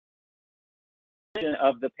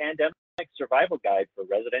of the Pandemic Survival Guide for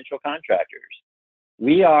Residential Contractors.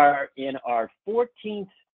 We are in our 14th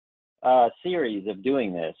series of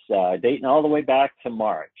doing this, dating all the way back to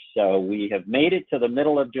March. So we have made it to the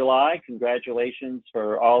middle of July. Congratulations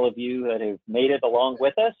for all of you that have made it along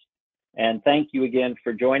with us. And thank you again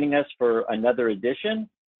for joining us for another edition.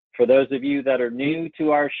 For those of you that are new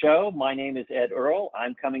to our show, my name is Ed Earl.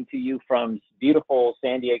 I'm coming to you from beautiful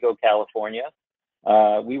San Diego, California.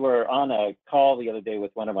 We were on a call the other day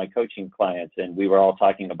with one of my coaching clients, and we were all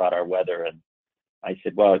talking about our weather. And I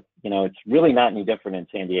said, well, you know, it's really not any different in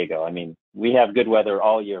San Diego. I mean, we have good weather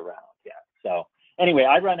all year round. Yeah. So anyway,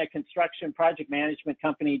 I run a construction project management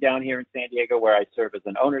company down here in San Diego where I serve as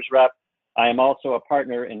an owner's rep. I am also a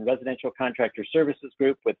partner in Residential Contractor Services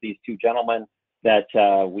Group with these two gentlemen that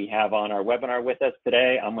we have on our webinar with us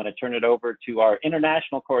today. I'm going to turn it over to our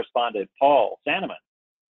international correspondent, Paul Sanneman.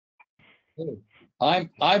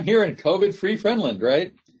 I'm here in COVID-free Finland,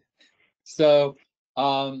 right? So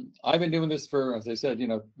I've been doing this for, as I said, you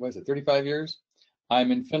know, what is it, 35 years?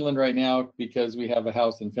 I'm in Finland right now because we have a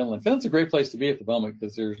house in Finland. Finland's a great place to be at the moment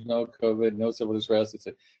because there's no COVID, no civil distress. It's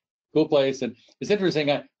a cool place. And it's interesting.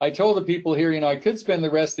 I told the people here, you know, I could spend the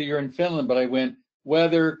rest of the year in Finland, but I went,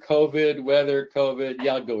 weather, COVID.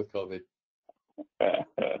 Yeah, I'll go with COVID.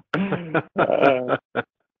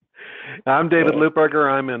 I'm David Luperger.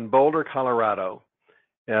 I'm in Boulder, Colorado.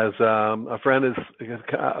 As a friend is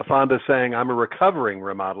fond of saying, I'm a recovering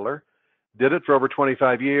remodeler. Did it for over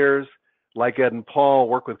 25 years. Like Ed and Paul,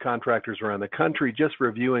 work with contractors around the country, just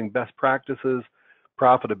reviewing best practices,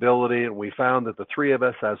 profitability, and we found that the three of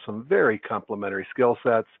us have some very complementary skill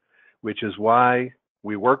sets, which is why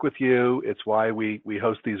we work with you. It's why we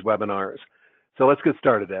host these webinars. So let's get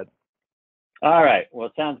started, Ed. All right. Well,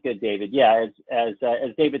 sounds good, David. Yeah, as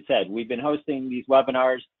David said, we've been hosting these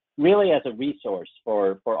webinars really as a resource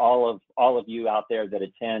for all of you out there that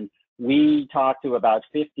attend. We talk to about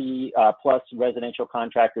 50 plus residential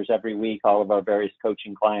contractors every week, all of our various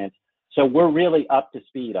coaching clients. So we're really up to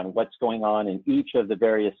speed on what's going on in each of the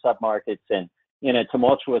various submarkets. And in a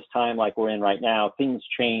tumultuous time like we're in right now, things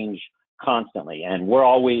change constantly. And we're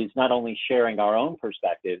always not only sharing our own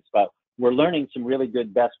perspectives, but we're learning some really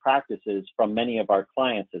good best practices from many of our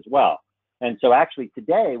clients as well. And so actually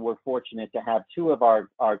today, we're fortunate to have two of our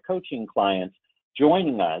coaching clients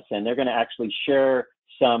joining us, and they're going to actually share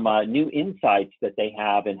some new insights that they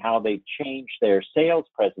have and how they've changed their sales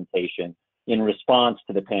presentation in response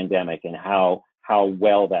to the pandemic and how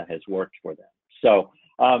well that has worked for them. So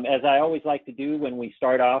as I always like to do when we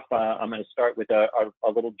start off, I'm going to start with a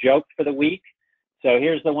little joke for the week. So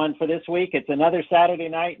here's the one for this week. It's another Saturday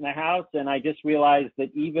night in the house, and I just realized that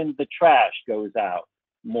even the trash goes out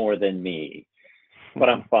more than me.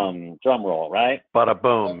 Ba-dum-bum, drum roll, right? Bada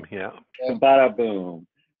boom, yeah. Bada boom.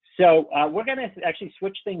 So we're going to actually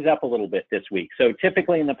switch things up a little bit this week. So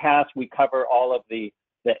typically in the past, we cover all of the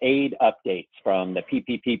aid updates from the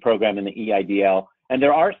PPP program and the EIDL. And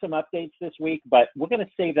there are some updates this week, but we're going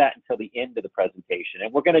to save that until the end of the presentation.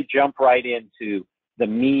 And we're going to jump right into the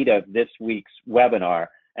meat of this week's webinar.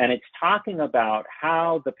 And it's talking about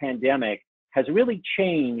how the pandemic has really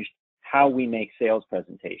changed how we make sales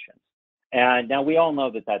presentations. And now we all know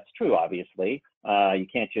that that's true, obviously. You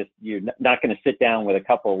can't just, you're not going to sit down with a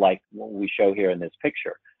couple like what we show here in this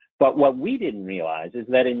picture. But what we didn't realize is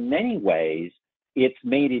that in many ways, it's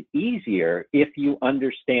made it easier if you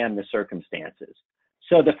understand the circumstances.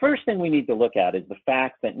 So the first thing we need to look at is the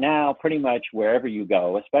fact that now pretty much wherever you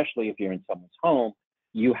go, especially if you're in someone's home,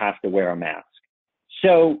 you have to wear a mask.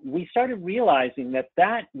 So we started realizing that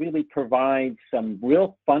that really provides some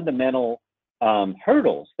real fundamental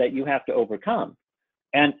hurdles that you have to overcome.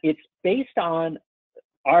 And it's based on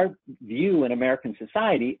our view in American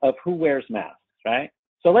society of who wears masks, right?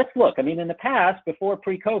 So let's look. I mean, in the past, before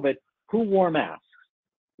pre-COVID, who wore masks?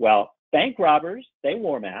 Well, bank robbers, they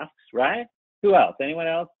wore masks, right? Who else? Anyone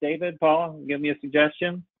else? David, Paul, give me a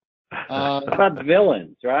suggestion. What about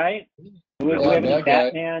villains, right? Do we have any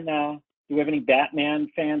Batman? Do we have any Batman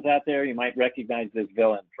fans out there? You might recognize this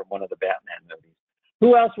villain from one of the Batman movies.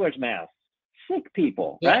 Who else wears masks? Sick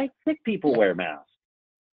people, right? Sick people wear masks.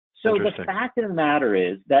 So the fact of the matter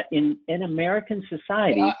is that in American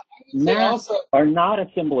society, masks are not a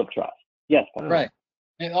symbol of trust. Yes, Paul. Right.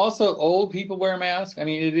 And also old people wear masks. I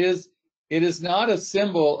mean, it is not a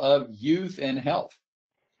symbol of youth and health,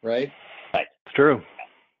 right? Right. It's true.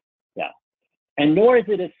 Yeah. And nor is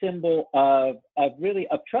it a symbol of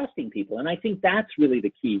trusting people. And I think that's really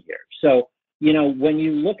the key here. So, you know, when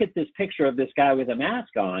you look at this picture of this guy with a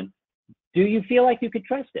mask on, do you feel like you could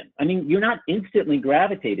trust him? I mean, you're not instantly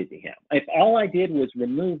gravitated to him. If all I did was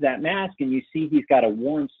remove that mask and you see he's got a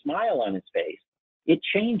warm smile on his face, it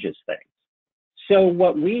changes things. So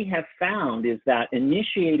what we have found is that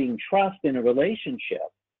initiating trust in a relationship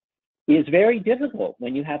is very difficult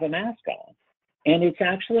when you have a mask on. And it's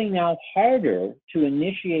actually now harder to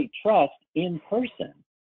initiate trust in person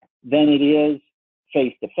than it is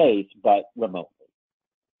face-to-face, but remotely.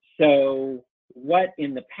 So what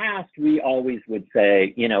in the past we always would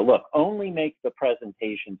say, you know, look, only make the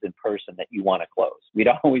presentations in person that you want to close. We'd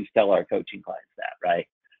always tell our coaching clients that, right?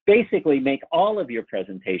 Basically, make all of your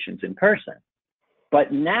presentations in person.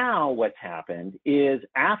 But now what's happened is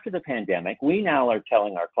after the pandemic, we now are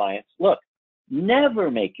telling our clients, look, never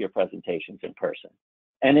make your presentations in person.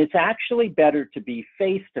 And it's actually better to be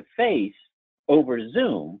face-to-face over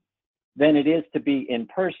Zoom than it is to be in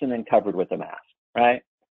person and covered with a mask, right?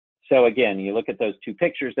 So again, you look at those two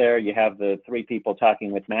pictures there, you have the three people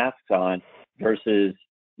talking with masks on versus,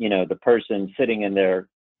 you know, the person sitting in their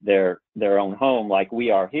own home like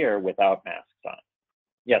we are here without masks on.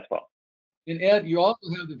 Yes, Paul. And Ed, you also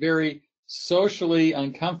have the very socially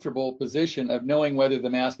uncomfortable position of knowing whether the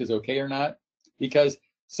mask is okay or not, because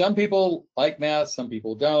some people like masks, some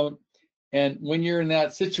people don't. And when you're in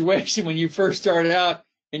that situation, when you first start out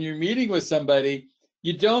and you're meeting with somebody,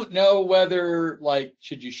 you don't know whether, like,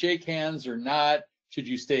 should you shake hands or not? Should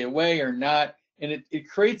you stay away or not? And it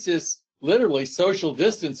creates this literally social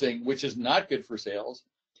distancing, which is not good for sales.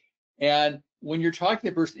 And when you're talking to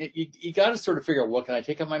the person, you got to sort of figure out, well, can I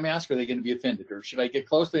take off my mask? Or are they going to be offended? Or should I get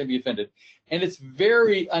close to them and be offended? And it's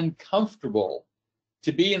very uncomfortable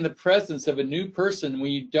to be in the presence of a new person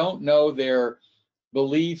when you don't know their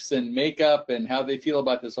beliefs and makeup and how they feel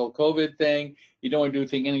about this whole COVID thing. You don't want to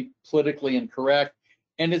do anything politically incorrect.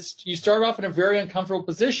 And you start off in a very uncomfortable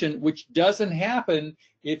position, which doesn't happen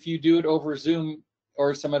if you do it over Zoom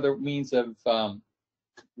or some other means of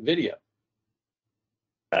video.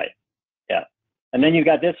 Right. Yeah. And then you've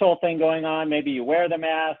got this whole thing going on. Maybe you wear the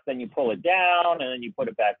mask, then you pull it down, and then you put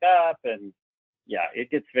it back up. And yeah,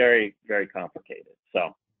 it gets very, very complicated.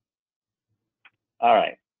 So, all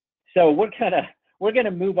right. So we're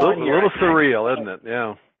gonna move on here. A little surreal, isn't it?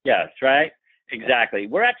 Yeah. Yes, right? Exactly.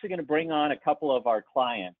 We're actually going to bring on a couple of our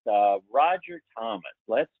clients. Roger Thomas.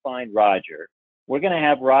 Let's find Roger. We're going to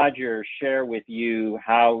have Roger share with you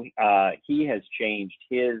how he has changed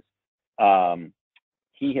his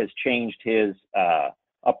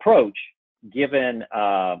approach given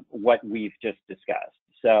what we've just discussed.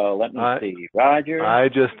 So let me see, Roger.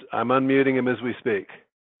 I'm unmuting him as we speak.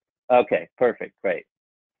 Okay, perfect, great.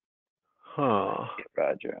 Get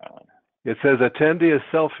Roger on. It says attendee is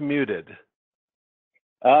self-muted.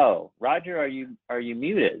 Oh, Roger, are you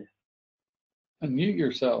muted? Unmute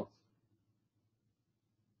yourself.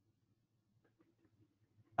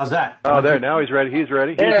 How's that? Oh, there, now he's ready. He's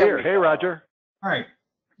ready. He's here. Hey, Roger. All right.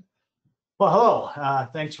 Well, hello.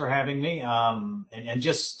 Thanks for having me. And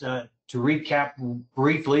just to recap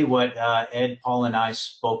briefly what Ed, Paul, and I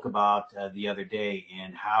spoke about the other day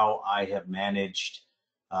and how I have managed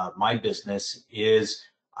my business is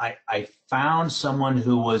I found someone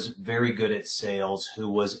who was very good at sales, who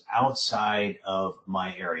was outside of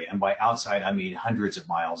my area. And by outside, I mean hundreds of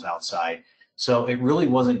miles outside. So it really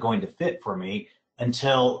wasn't going to fit for me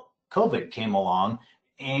until COVID came along.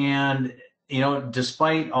 And, you know,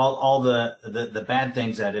 despite all the bad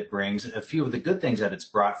things that it brings, a few of the good things that it's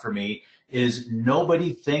brought for me is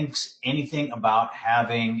nobody thinks anything about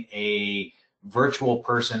having a virtual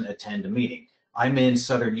person attend a meeting. I'm in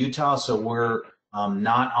Southern Utah, so we're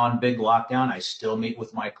not on big lockdown. I still meet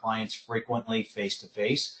with my clients frequently face to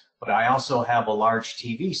face, but I also have a large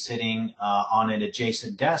TV sitting on an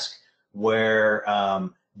adjacent desk where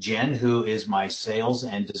Jen, who is my sales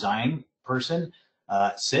and design person,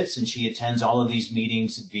 sits, and she attends all of these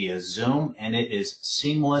meetings via Zoom, and it is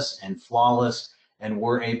seamless and flawless, and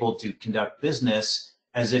we're able to conduct business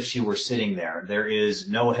as if she were sitting there. There is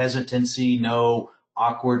no hesitancy, no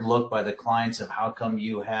awkward look by the clients of how come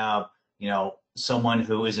you have, you know, someone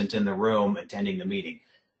who isn't in the room attending the meeting.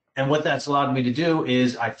 And what that's allowed me to do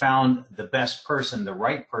is I found the best person, the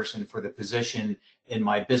right person for the position in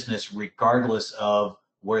my business, regardless of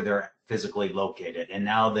where they're physically located. And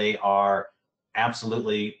now they are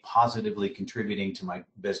absolutely positively contributing to my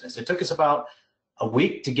business. It took us about a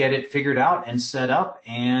week to get it figured out and set up.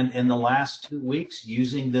 And in the last 2 weeks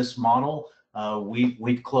using this model,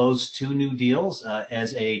 we've closed 2 new deals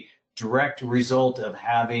as a direct result of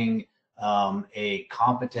having a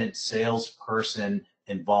competent salesperson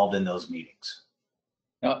involved in those meetings.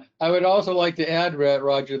 Now, I would also like to add,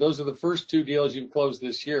 Roger, those are the first 2 deals you've closed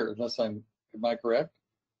this year, am I correct?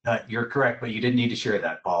 You're correct, but you didn't need to share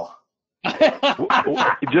that, Paul.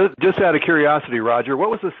 Just out of curiosity, Roger,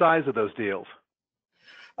 what was the size of those deals?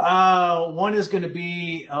 One is going to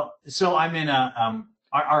be, so I'm in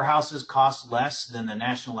our houses cost less than the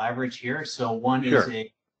national average here. So one is Sure.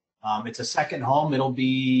 it's a second home. It'll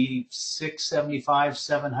be 675,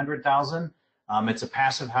 700,000. It's a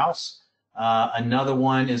passive house. Another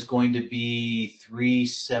one is going to be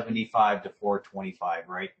 375 to 425,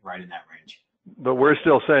 right in that range. But we're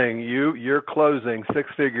still saying you're closing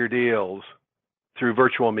six-figure deals through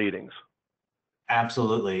virtual meetings.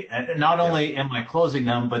 Absolutely. And not only am I closing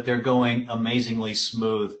them, but they're going amazingly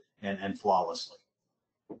smooth and flawlessly.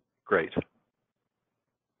 Great.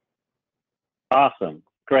 Awesome.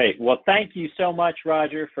 Great. Well, thank you so much,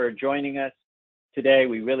 Roger, for joining us today.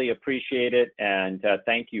 We really appreciate it. And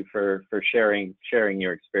thank you for sharing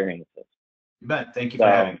your experiences. You bet. Thank you for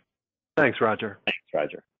having me. Thanks, Roger. Thanks,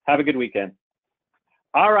 Roger. Have a good weekend.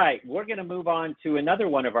 All right, we're going to move on to another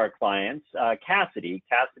one of our clients, Cassidy.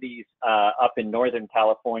 Cassidy's up in Northern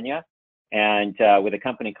California and with a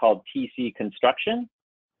company called TC Construction,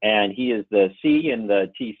 and he is the C in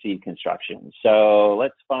the TC Construction. So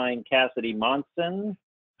let's find Cassidy Monson.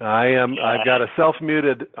 I've got a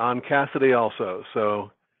self-muted on Cassidy also,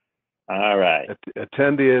 so. All right.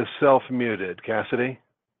 Attendee is self-muted. Cassidy?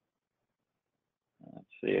 Let's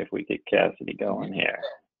see if we get Cassidy going here.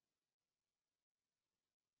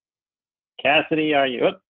 Cassidy, are you?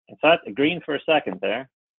 I thought green for a second there.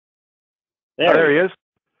 There he is.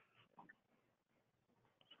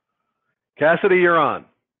 Cassidy, you're on.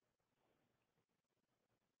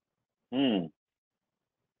 I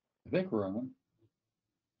think we're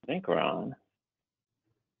on.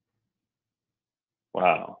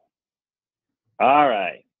 Wow. All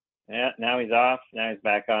right. Yeah, now he's off. Now he's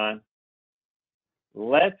back on.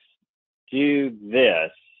 Let's do this.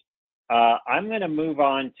 I'm going to move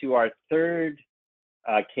on to our third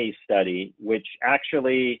case study, which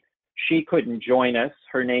actually she couldn't join us.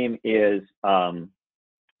 Her name is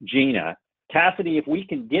Gina. Cassidy, if we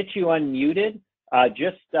can get you unmuted,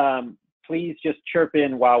 please just chirp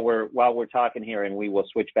in while we're talking here, and we will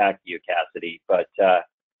switch back to you, Cassidy. But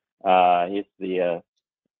it's the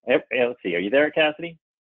let's see. Are you there, Cassidy?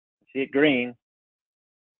 I see it green.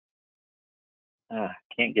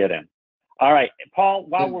 Can't get him. All right, Paul,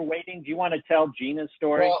 while we're waiting, do you want to tell Gina's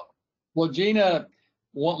story? Well, Gina,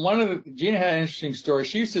 Gina had an interesting story.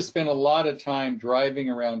 She used to spend a lot of time driving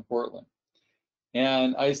around Portland.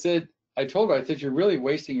 And I told her, you're really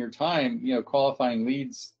wasting your time, qualifying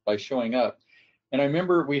leads by showing up. And I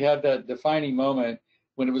remember we had that defining moment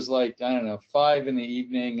when it was like, I don't know, 5 in the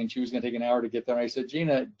evening, and she was going to take an hour to get there. And I said,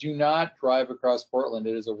 Gina, do not drive across Portland.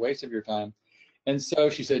 It is a waste of your time. And so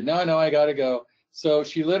she said, no, I got to go. So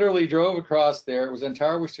she literally drove across there. It was an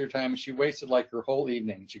entire waste of her time, and she wasted like her whole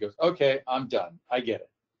evening. She goes, okay, I'm done. I get it.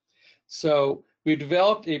 So we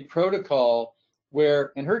developed a protocol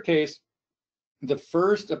where, in her case, the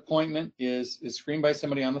first appointment is screened by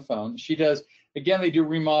somebody on the phone. She does, again, they do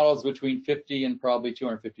remodels between 50 and probably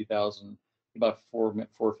 250,000, about 4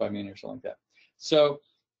 or 5 million or something like that. So,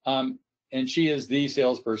 and she is the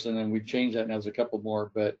salesperson, and we've changed that now. There's a couple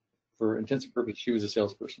more, but for intensive purpose, she was a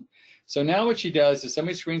salesperson. So now what she does is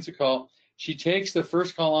somebody screens a call, she takes the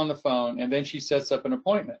first call on the phone, and then she sets up an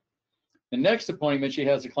appointment. The next appointment, she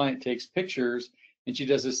has the client takes pictures, and she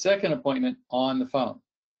does a second appointment on the phone.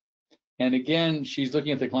 And again, she's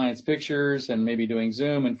looking at the client's pictures and maybe doing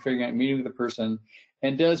Zoom and figuring out meeting with the person,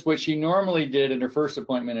 and does what she normally did in her first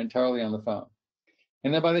appointment entirely on the phone.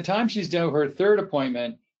 And then by the time she's done her third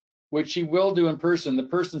appointment, which she will do in person, the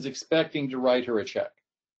person's expecting to write her a check.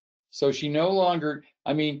 So she no longer,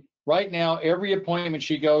 right now, every appointment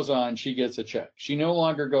she goes on, she gets a check. She no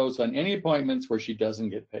longer goes on any appointments where she doesn't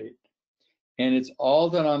get paid. And it's all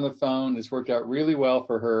done on the phone. It's worked out really well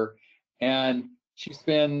for her. And she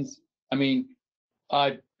spends, I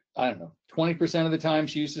don't know, 20% of the time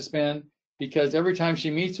she used to spend, because every time she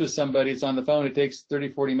meets with somebody, it's on the phone. It takes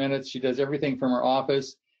 30, 40 minutes. She does everything from her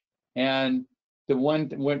office. And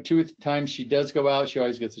the two times she does go out, she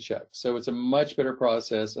always gets a check. So it's a much better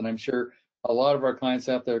process. And I'm sure a lot of our clients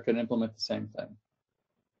out there can implement the same thing.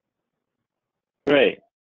 Great.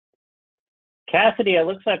 Cassidy, it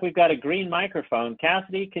looks like we've got a green microphone.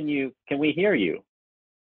 Cassidy, can we hear you?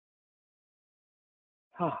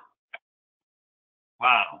 Huh.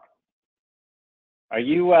 Wow. Are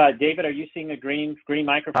you, David, are you seeing a green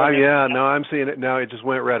microphone? Oh, yeah, no, I'm seeing it now. It just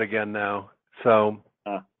went red again now. So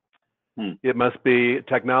it must be,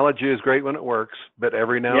 technology is great when it works, but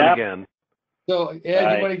every now and again. So,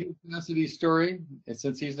 Ed, you want to give Cassidy's story,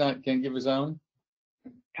 since he's can't give his own?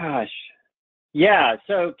 Gosh. Yeah,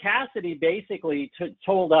 so Cassidy basically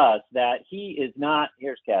told us that he is not,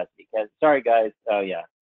 here's Cassidy. Sorry, guys. Oh, yeah.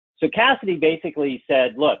 So Cassidy basically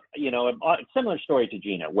said, look, you know, a similar story to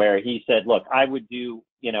Gina, where he said, look, I would do,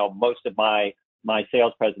 you know, most of my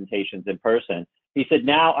sales presentations in person. He said,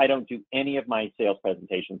 now I don't do any of my sales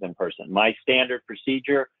presentations in person. My standard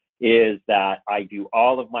procedure is that I do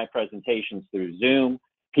all of my presentations through Zoom.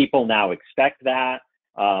 People now expect that.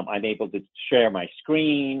 I'm able to share my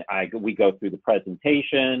screen. We go through the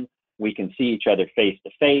presentation. We can see each other face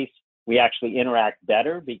to face. We actually interact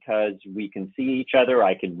better because we can see each other.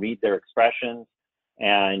 I can read their expressions.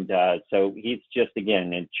 And so he's just,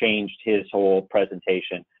 again, changed his whole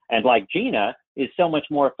presentation. And like Gina, is so much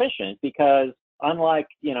more efficient because unlike,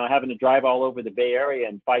 you know, having to drive all over the Bay Area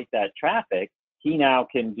and fight that traffic, he now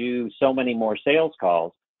can do so many more sales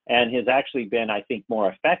calls and has actually been, I think,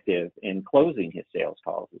 more effective in closing his sales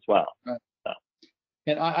calls as well. Right. So.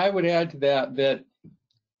 And I would add to that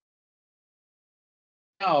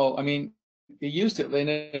now, I mean, it used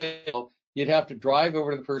to, you'd have to drive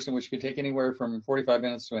over to the person, which could take anywhere from 45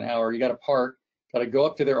 minutes to an hour. You got to park, got to go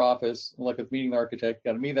up to their office, like with meeting the architect,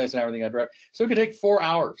 got to meet that and everything. I'd drive. So it could take 4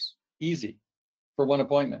 hours, easy, for one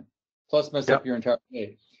appointment, plus mess up your entire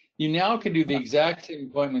day. You now can do the exact same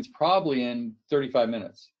appointments probably in 35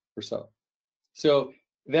 minutes or so. So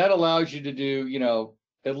that allows you to do, you know,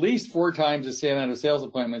 at least 4 times the same amount of sales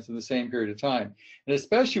appointments in the same period of time. And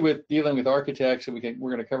especially with dealing with architects, and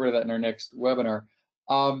we're going to cover that in our next webinar,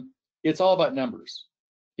 it's all about numbers.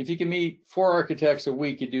 If you can meet 4 architects a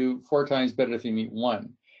week, you do 4 times better if you meet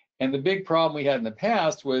 1. And the big problem we had in the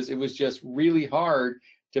past was it was just really hard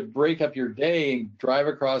to break up your day and drive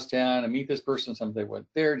across town and meet this person. Somebody went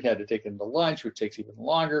there, you had to take them to lunch, which takes even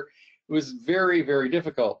longer. It was very, very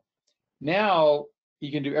difficult. Now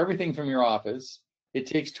you can do everything from your office. It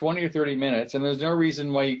takes 20 or 30 minutes, and there's no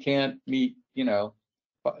reason why you can't meet, you know,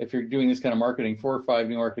 if you're doing this kind of marketing, 4 or 5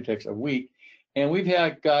 new architects a week. And we've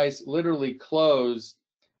had guys literally close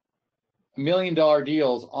 $1 million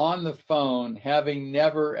deals on the phone, having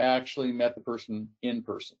never actually met the person in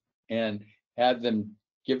person, and had them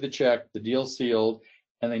give the check, the deal sealed,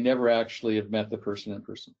 and they never actually have met the person in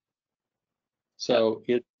person. So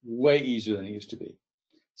it's way easier than it used to be.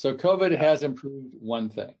 So COVID has improved one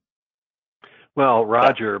thing. Well,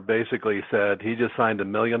 Roger basically said he just signed $1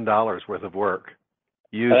 million worth of work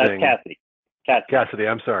using. Oh, that's Cassidy. Cassidy,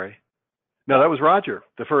 I'm sorry. No, that was Roger,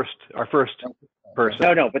 our first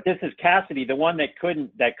person. No, but this is Cassidy, the one that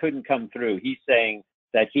couldn't come through. He's saying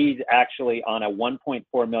that he's actually on a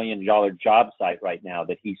 $1.4 million job site right now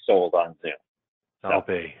that he sold on Zoom. I'll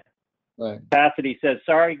be. Right. Cassidy says,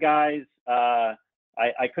 sorry guys, I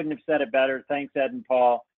couldn't have said it better. Thanks, Ed and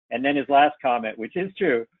Paul. And then his last comment, which is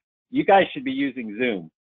true, you guys should be using Zoom.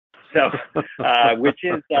 So, which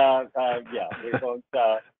is, yeah,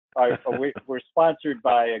 we're sponsored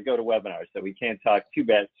by GoToWebinar, so we can't talk too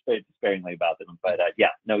sparingly about them. But yeah,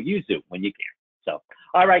 no, use Zoom when you can. So,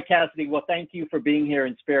 all right, Cassidy. Well, thank you for being here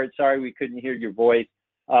in spirit. Sorry we couldn't hear your voice.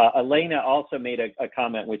 Elena also made a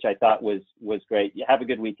comment which I thought was great. You have a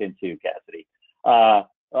good weekend too, Cassidy.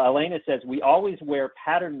 Elena says we always wear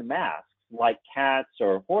patterned masks like cats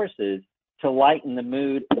or horses to lighten the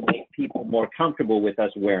mood and make people more comfortable with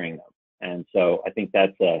us wearing them. And so I think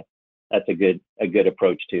that's a good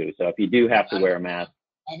approach too. So if you do have to wear a mask,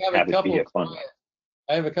 I have a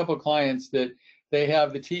couple of clients that they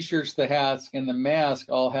have the t-shirts, the hats, and the mask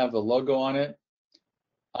all have the logo on it.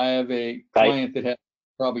 I have a client that has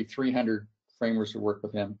probably 300 framers who work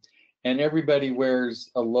with him, and everybody wears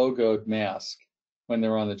a logoed mask when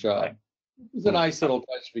they're on the job. It's a nice little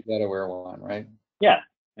touch. We gotta wear one, right? Yeah,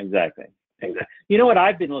 exactly. You know what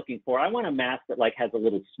I've been looking for? I want a mask that like has a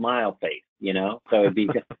little smile face, you know? So it'd be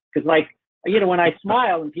because like, you know, when I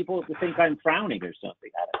smile and people think I'm frowning or something.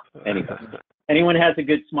 I don't know. Anyway, anyone has a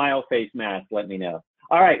good smile face mask, let me know.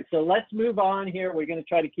 All right, so let's move on here. We're going to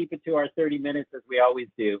try to keep it to our 30 minutes as we always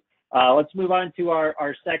do. Let's move on to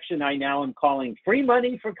our section I now am calling Free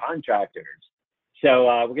Money for Contractors. So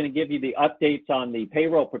we're going to give you the updates on the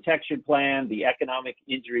payroll protection plan, the economic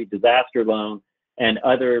injury disaster loan, and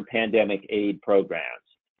other pandemic aid programs.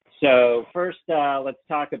 So first, let's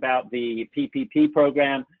talk about the PPP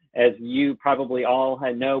program. As you probably all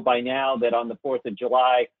know by now that on the 4th of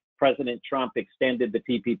July, President Trump extended the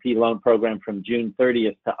PPP loan program from June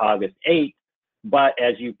 30th to August 8th. But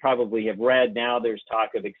as you probably have read, now there's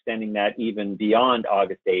talk of extending that even beyond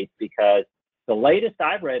August 8th, because the latest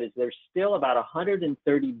I've read is there's still about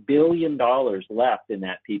 $130 billion left in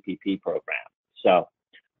that PPP program. So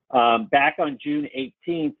back on June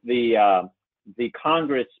 18th, the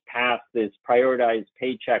Congress passed this prioritized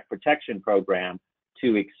paycheck protection program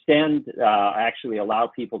to extend, actually allow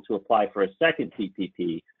people to apply for a second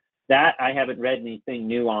PPP That I haven't read anything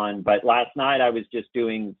new on, but last night I was just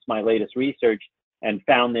doing my latest research and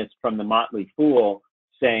found this from the Motley Fool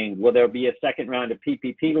saying, will there be a second round of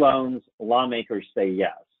PPP loans? Lawmakers say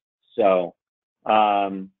yes. So,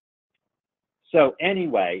 so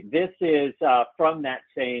anyway, this is from that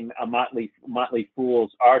same Motley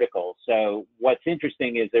Fool's article. So what's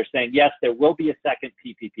interesting is they're saying, yes, there will be a second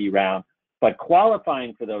PPP round, but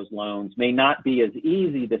qualifying for those loans may not be as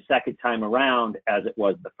easy the second time around as it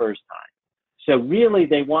was the first time. So really,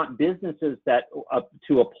 they want businesses that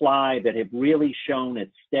to apply that have really shown a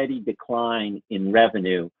steady decline in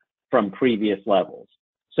revenue from previous levels.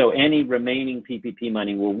 So any remaining PPP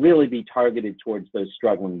money will really be targeted towards those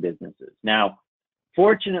struggling businesses. Now,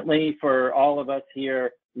 fortunately for all of us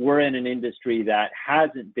here, we're in an industry that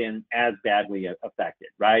hasn't been as badly affected,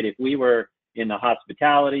 right? If we were in the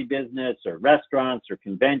hospitality business or restaurants or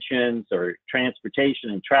conventions or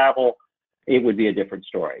transportation and travel, it would be a different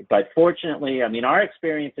story. But fortunately, I mean, our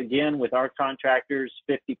experience again with our contractors,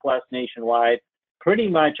 50 plus nationwide, pretty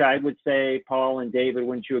much I would say, Paul and David,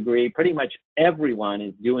 wouldn't you agree? Pretty much everyone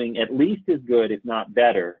is doing at least as good, if not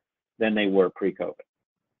better, than they were pre-COVID.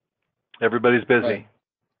 Everybody's busy.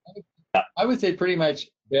 Right. I would say pretty much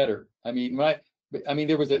better. I mean,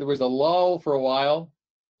 there was a lull for a while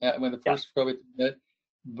when the first COVID hit,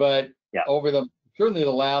 but over certainly the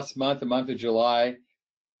last month, the month of July,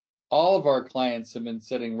 all of our clients have been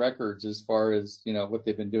setting records as far as, what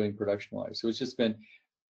they've been doing production wise. So it's just been,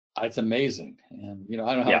 it's amazing. And,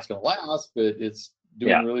 I don't know how it's going to last, but it's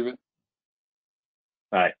doing really, really.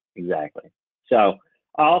 Right, exactly. So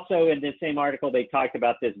also in this same article, they talked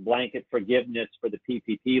about this blanket forgiveness for the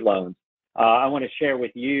PPP loans. I want to share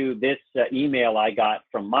with you this email I got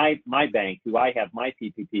from my bank, who I have my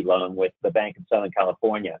PPP loan with, the Bank of Southern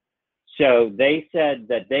California. So they said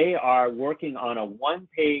that they are working on a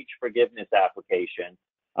one-page forgiveness application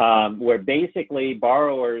where basically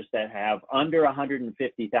borrowers that have under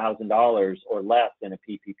 $150,000 or less in a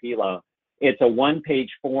PPP loan, it's a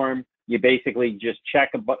one-page form. You basically just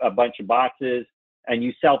check a bunch of boxes and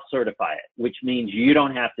you self-certify it, which means you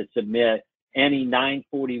don't have to submit any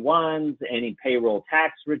 941s, any payroll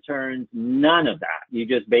tax returns, none of that. You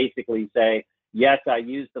just basically say, yes, I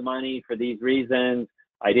used the money for these reasons.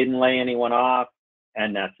 I didn't lay anyone off,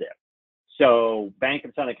 and that's it. So Bank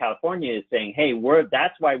of Southern California is saying, hey,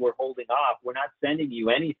 that's why we're holding off. We're not sending you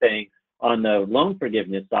anything on the loan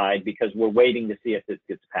forgiveness side because we're waiting to see if this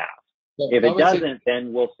gets passed. So if it doesn't,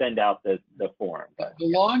 then we'll send out the form. The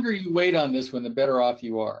longer you wait on this one, the better off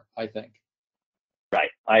you are, I think.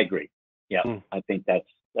 Right, I agree. Yeah, I think that's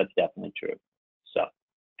definitely true. So.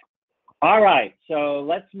 All right, so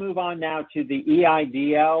let's move on now to the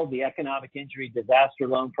EIDL, the Economic Injury Disaster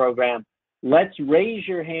Loan Program. Let's raise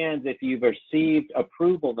your hands if you've received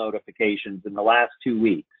approval notifications in the last 2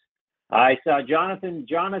 weeks. I saw Jonathan's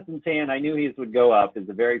hand. I knew his would go up as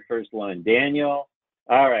the very first one. Daniel,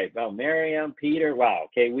 all right, well, Miriam, Peter, wow,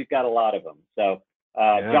 okay, we've got a lot of them. So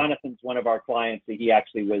Jonathan's one of our clients. He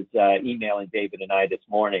actually was emailing David and I this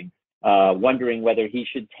morning, wondering whether he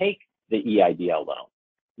should take the EIDL loan,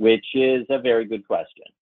 which is a very good question.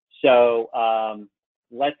 So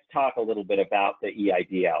let's talk a little bit about the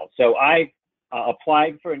EIDL. So I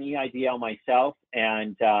applied for an EIDL myself,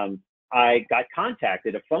 and I got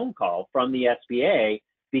contacted, a phone call from the SBA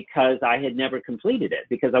because I had never completed it,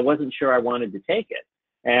 because I wasn't sure I wanted to take it.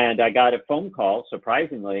 And I got a phone call,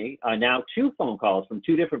 surprisingly, now 2 phone calls from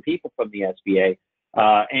 2 different people from the SBA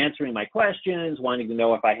answering my questions, wanting to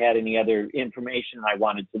know if I had any other information I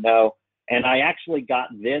wanted to know. And I actually got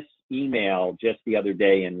this email just the other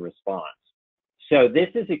day in response. So this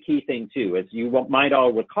is a key thing too. As you might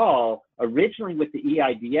all recall, originally with the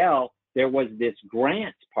EIDL, there was this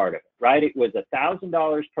grant part of it, right? It was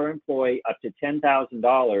 $1,000 per employee up to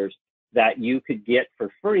 $10,000 that you could get for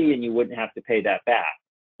free and you wouldn't have to pay that back.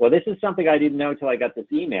 Well, this is something I didn't know until I got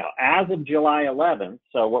this email. As of July 11th,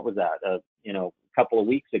 so what was that? A couple of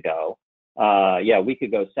weeks ago, a week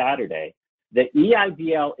ago Saturday, the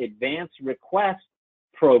EIDL Advanced Request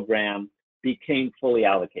Program became fully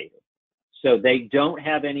allocated. So they don't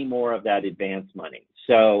have any more of that advance money.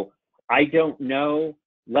 So I don't know.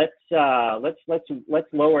 Let's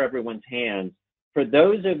lower everyone's hands. For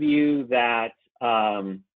those of you that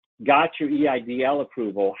got your EIDL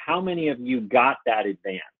approval, how many of you got that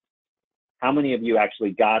advance? How many of you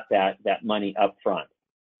actually got that money up front?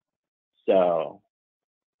 So,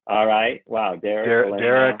 all right. Wow, Derek,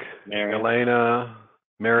 Elena,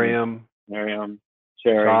 Miriam,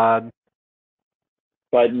 Sherry. Todd.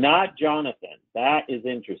 But not Jonathan. That is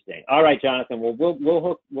interesting. All right, Jonathan.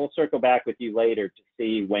 Well, we'll circle back with you later to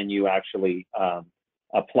see when you actually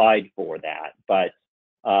applied for that. But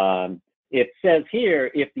It says here,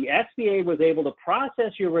 if the SBA was able to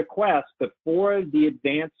process your request before the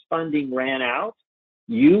advance funding ran out,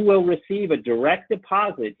 you will receive a direct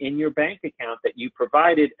deposit in your bank account that you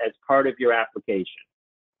provided as part of your application.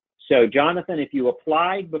 So Jonathan, if you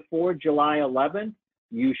applied before July 11th,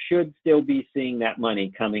 you should still be seeing that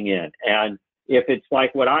money coming in. And if it's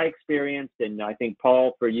like what I experienced, and I think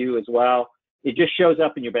Paul, for you as well, it just shows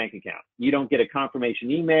up in your bank account. You don't get a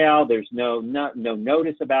confirmation email. There's no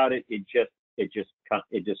notice about it. It just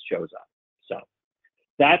shows up. So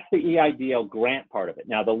that's the EIDL grant part of it.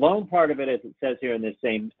 Now the loan part of it, as it says here in this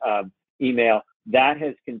same email, that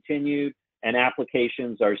has continued, and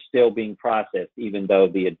applications are still being processed, even though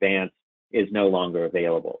the advance is no longer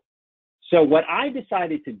available. So what I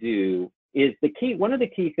decided to do is one of the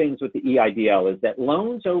key things with the EIDL is that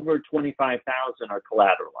loans over $25,000 are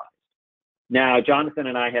collateralized. Now, Jonathan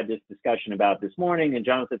and I had this discussion about this morning, and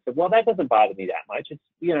Jonathan said, well, that doesn't bother me that much. It's,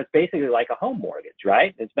 it's basically like a home mortgage,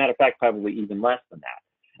 right? As a matter of fact, probably even less than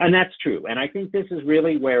that. And that's true. And I think this is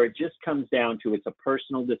really where it just comes down to, it's a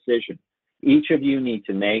personal decision each of you need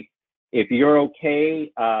to make. If you're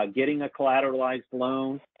okay getting a collateralized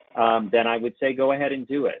loan, then I would say go ahead and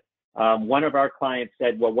do it. One of our clients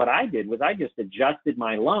said, well, what I did was I just adjusted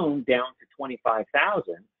my loan down to $25,000.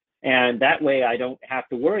 And that way I don't have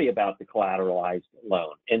to worry about the collateralized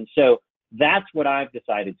loan. And so that's what I've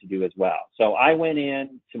decided to do as well. So I went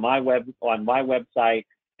in to on my website,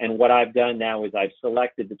 and what I've done now is I've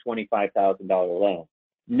selected the $25,000 loan.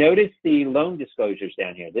 Notice the loan disclosures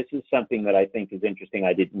down here. This is something that I think is interesting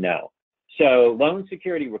I didn't know. So loan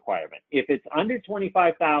security requirement. If it's under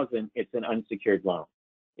 $25,000, it's an unsecured loan.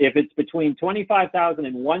 If it's between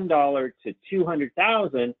 $25,001 to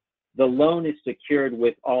 $200,000, the loan is secured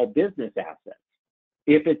with all business assets.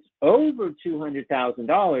 If it's over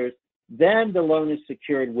 $200,000, then the loan is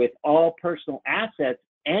secured with all personal assets,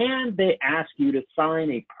 and they ask you to sign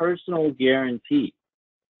a personal guarantee.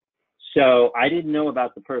 So I didn't know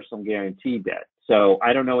about the personal guarantee bit. So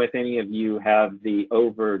I don't know if any of you have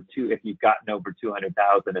if you've gotten over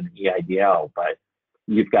 200,000 in the EIDL, but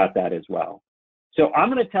you've got that as well. So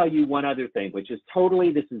I'm going to tell you one other thing, which is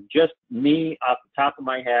this is just me off the top of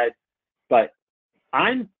my head, but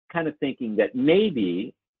I'm kind of thinking that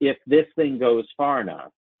maybe if this thing goes far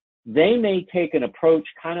enough, they may take an approach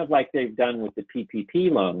kind of like they've done with the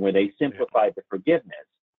PPP loan, where they simplified the forgiveness.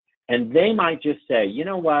 And they might just say, you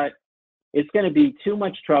know what, it's going to be too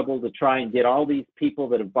much trouble to try and get all these people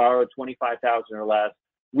that have borrowed $25,000 or less.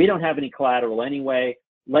 We don't have any collateral anyway.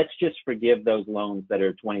 Let's just forgive those loans that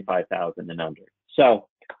are $25,000 and under. So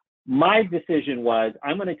my decision was,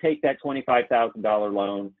 I'm going to take that $25,000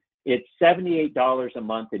 loan. It's $78 a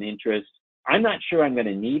month in interest. I'm not sure I'm going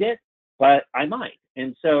to need it, but I might.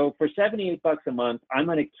 And so for $78 a month, I'm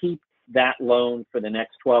going to keep that loan for the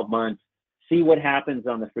next 12 months, see what happens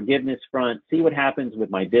on the forgiveness front, see what happens with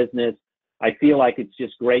my business. I feel like it's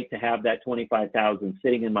just great to have that $25,000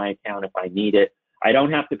 sitting in my account if I need it. I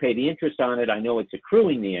don't have to pay the interest on it. I know it's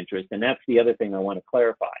accruing the interest. And that's the other thing I want to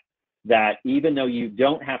clarify, that even though you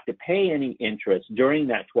don't have to pay any interest during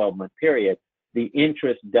that 12-month period, the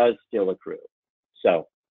interest does still accrue. So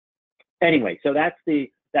anyway, so that's the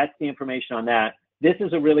information on that. This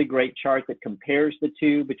is a really great chart that compares the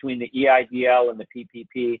two between the EIDL and the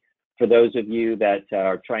PPP for those of you that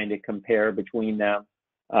are trying to compare between them.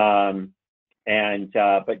 But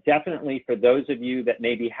definitely for those of you that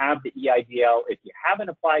maybe have the EIDL, if you haven't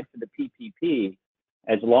applied for the PPP,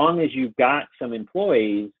 as long as you've got some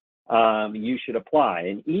employees, you should apply.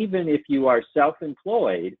 And even if you are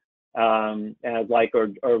self-employed, or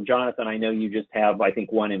Jonathan, I know you just have, I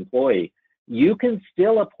think, one employee, you can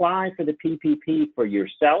still apply for the PPP for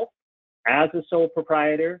yourself as a sole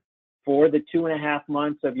proprietor for the 2.5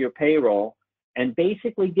 months of your payroll and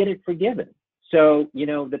basically get it forgiven. So,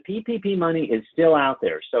 the PPP money is still out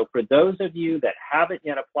there. So for those of you that haven't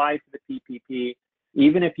yet applied for the PPP,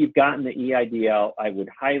 even if you've gotten the EIDL, I would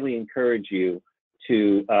highly encourage you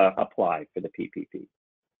to apply for the PPP.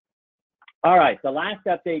 All right, the last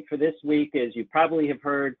update for this week is, you probably have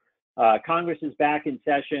heard, Congress is back in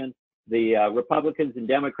session. The Republicans and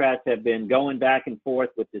Democrats have been going back and forth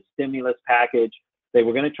with the stimulus package. They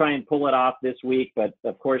were going to try and pull it off this week, but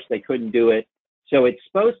of course they couldn't do it. So it's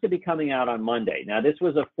supposed to be coming out on Monday. Now, this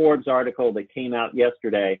was a Forbes article that came out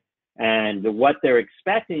yesterday, and what they're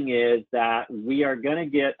expecting is that we are going to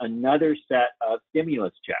get another set of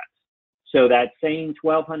stimulus checks. So that same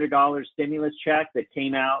 $1,200 stimulus check that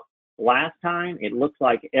came out last time, it looks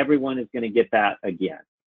like everyone is going to get that again.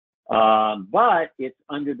 But it's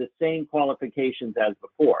under the same qualifications as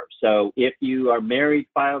before. So if you are married,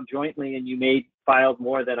 filed jointly, and you made filed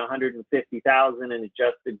more than 150,000 in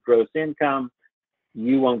adjusted gross income,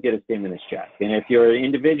 you won't get a stimulus check. And if you're an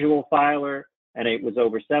individual filer and it was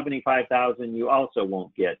over 75,000, you also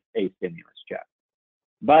won't get a stimulus check.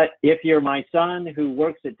 But if you're my son who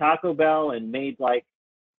works at Taco Bell and made like,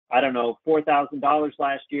 I don't know, $4,000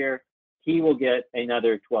 last year, he will get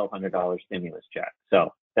another $1,200 stimulus check.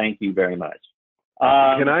 So thank you very much.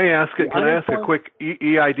 Can I ask a quick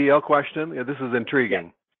EIDL question? Yeah, this is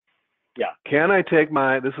intriguing. Yeah. Can I take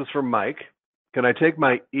this is from Mike, can I take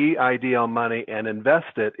my EIDL money and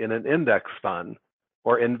invest it in an index fund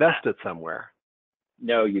or invest it somewhere?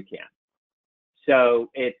 No, you can't. So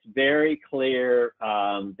it's very clear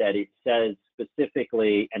that it says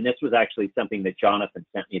specifically, and this was actually something that Jonathan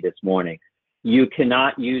sent me this morning, you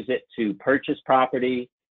cannot use it to purchase property.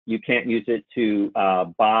 You can't use it to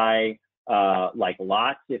buy like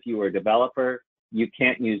lots if you were a developer. You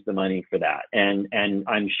can't use the money for that. And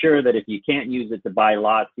I'm sure that if you can't use it to buy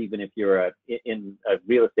lots, even if you're in a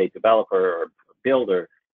real estate developer or builder,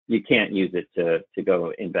 you can't use it to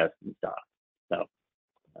go invest in stock. So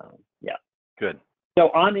yeah. Good. So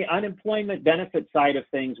on the unemployment benefit side of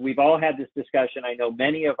things, we've all had this discussion. I know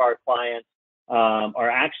many of our clients are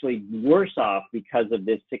actually worse off because of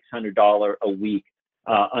this $600 a week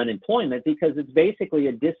unemployment, because it's basically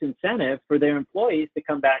a disincentive for their employees to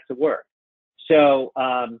come back to work. So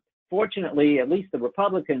fortunately, at least the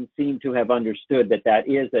Republicans seem to have understood that that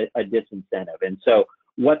is a disincentive. And so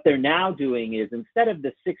what they're now doing is, instead of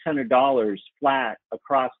the $600 flat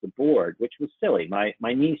across the board, which was silly,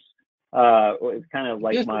 my niece was kind of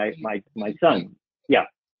like my son. Yeah.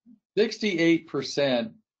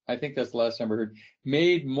 68%, I think that's the last number I heard,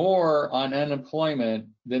 made more on unemployment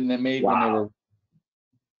than they made when they were.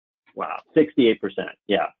 Wow, 68%.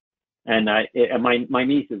 Yeah. And my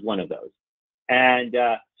niece is one of those. And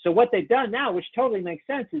so what they've done now, which totally makes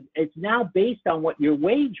sense, is it's now based on what your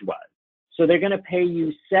wage was. So they're going to pay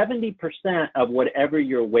you 70% of whatever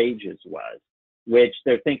your wages was, which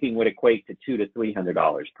they're thinking would equate to $200 to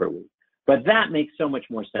 $300 per week. But that makes so much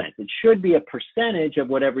more sense. It should be a percentage of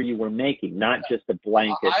whatever you were making, not just a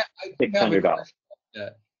blanket $600.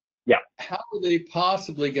 Yeah. How are they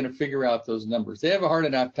possibly going to figure out those numbers? They have a hard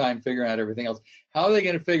enough time figuring out everything else. How are they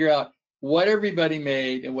going to figure out what everybody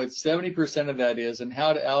made and what 70% of that is, and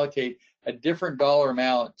how to allocate a different dollar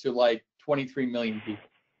amount to like 23 million people?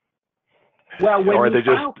 Well, when you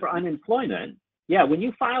file for unemployment, when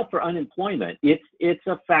you file for unemployment, it's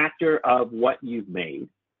a factor of what you've made.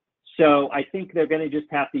 So I think they're going to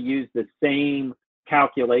just have to use the same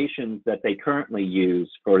calculations that they currently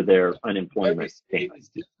use for their unemployment payments.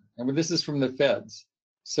 And this is from the feds.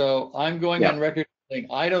 So I'm going on record saying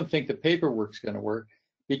I don't think the paperwork's going to work,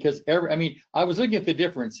 because I was looking at the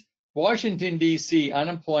difference. Washington, D.C.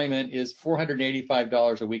 unemployment is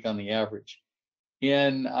 $485 a week on the average.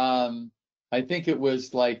 In I think it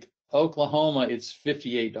was like Oklahoma, it's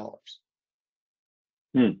 $58.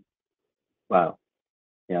 Wow.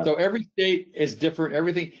 Yeah. So every state is different,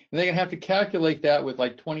 everything, and they're going to have to calculate that with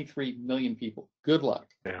like 23 million people. Good luck.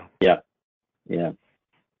 Yeah.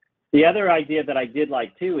 The other idea that I did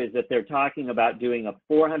like too is that they're talking about doing a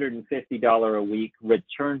 $450 a week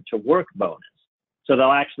return to work bonus. So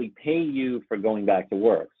they'll actually pay you for going back to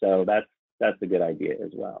work. So that's a good idea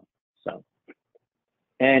as well. So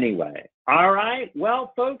anyway, all right.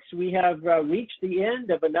 Well, folks, we have reached the end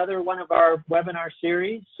of another one of our webinar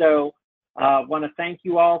series. So I want to thank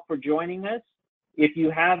you all for joining us. If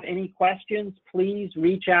you have any questions, please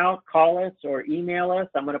reach out, call us, or email us.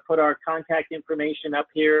 I'm going to put our contact information up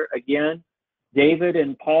here again. David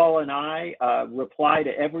and Paul and I reply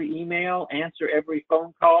to every email, answer every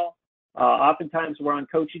phone call. Oftentimes we're on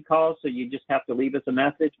coaching calls, so you just have to leave us a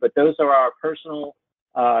message. But those are our personal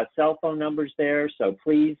cell phone numbers there, so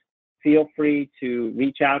please feel free to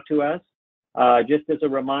reach out to us. Just as a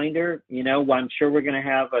reminder, I'm sure we're going to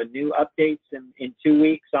have new updates in 2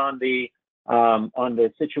 weeks on the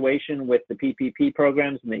situation with the PPP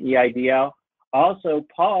programs and the EIDL. Also,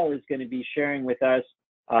 Paul is going to be sharing with us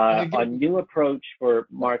a new approach for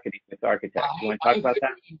marketing with architects. You want to talk about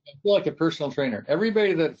that? I feel like a personal trainer.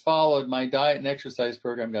 Everybody that followed my diet and exercise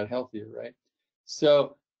program got healthier, right?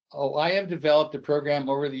 So I have developed a program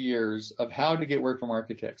over the years of how to get work from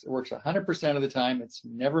architects. It works 100% of the time. It's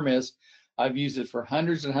never missed. I've used it for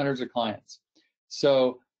hundreds and hundreds of clients.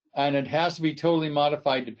 So, and it has to be totally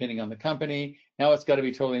modified depending on the company. Now it's got to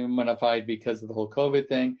be totally modified because of the whole COVID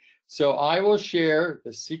thing. So I will share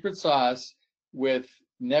the secret sauce with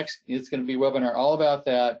it's going to be a webinar all about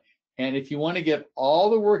that. And if you want to get all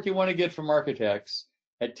the work you want to get from architects,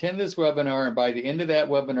 attend this webinar, and by the end of that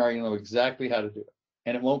webinar, you'll know exactly how to do it.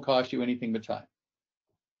 And it won't cost you anything but time.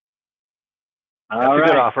 That's All a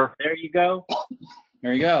good right. offer. There you go.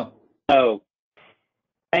 There you go. So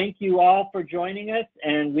thank you all for joining us,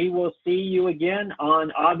 and we will see you again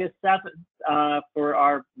on August 7th for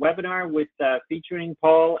our webinar with featuring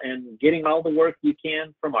Paul and getting all the work you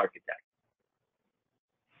can from architects.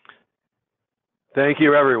 Thank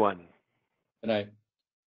you, everyone. Good night.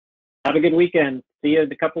 Have a good weekend. See you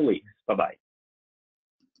in a couple weeks. Bye-bye.